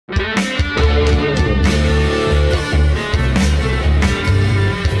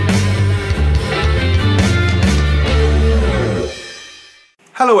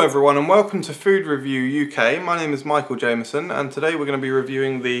Hello everyone and welcome to Food Review UK. My name is Michael Jameson and today we're going to be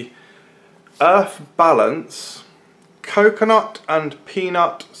reviewing the Earth Balance Coconut and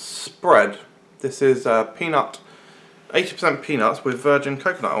Peanut Spread. This is 80% peanuts with virgin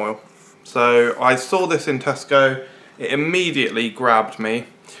coconut oil. So I saw this in Tesco, it immediately grabbed me.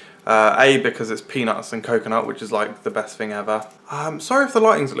 A, because it's peanuts and coconut, which is like the best thing ever. Sorry if the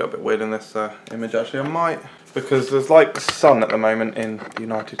lighting's a little bit weird in this image actually, I might, because there's like sun at the moment in the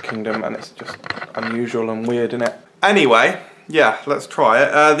United Kingdom and it's just unusual and weird, isn't it? Anyway, yeah, let's try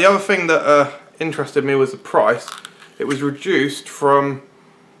it. The other thing that interested me was the price. It was reduced from,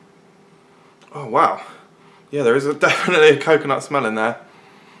 oh wow, yeah, there is definitely a coconut smell in there,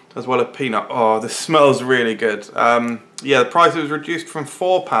 as well as peanut. Oh, this smells really good. Yeah, the price was reduced from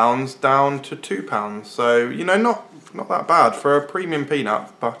 £4 down to £2. So, you know, not that bad for a premium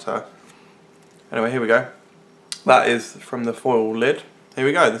peanut butter. Anyway, here we go. That is from the foil lid. Here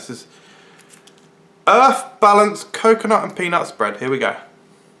we go. This is Earth Balance Coconut and Peanut Spread. Here we go.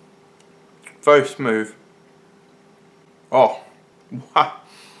 Very smooth. Oh,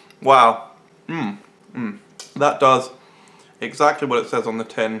 wow. That does exactly what it says on the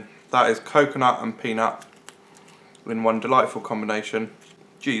tin. That is coconut and peanut in one delightful combination.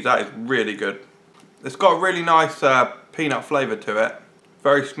 Geez, that is really good. It's got a really nice peanut flavour to it.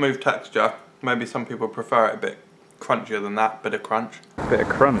 Very smooth texture. Maybe some people prefer it a bit crunchier than that, bit of crunch. Bit of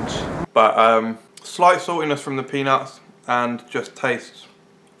crunch. But slight saltiness from the peanuts and just tastes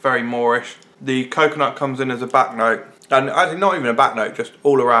very moreish. The coconut comes in as a back note, and actually not even a back note, just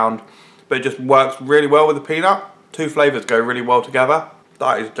all around, but it just works really well with the peanut. Two flavours go really well together.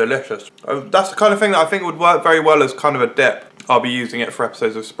 That is delicious. That's the kind of thing that I think would work very well as kind of a dip. I'll be using it for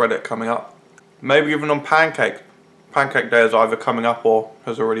episodes of Spread It coming up. Maybe even on pancakes. Pancake day is either coming up or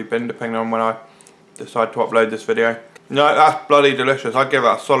has already been, depending on when I decide to upload this video. No, that's bloody delicious. I'd give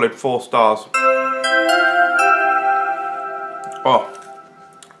that a solid 4 stars. Oh,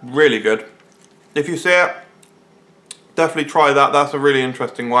 really good. If you see it, definitely try that. That's a really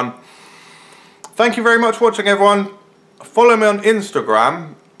interesting one. Thank you very much for watching, everyone. Follow me on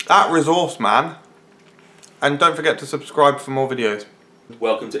Instagram @ResourceMan, and don't forget to subscribe for more videos.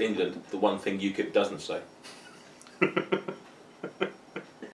 Welcome to England, the one thing UKIP doesn't say.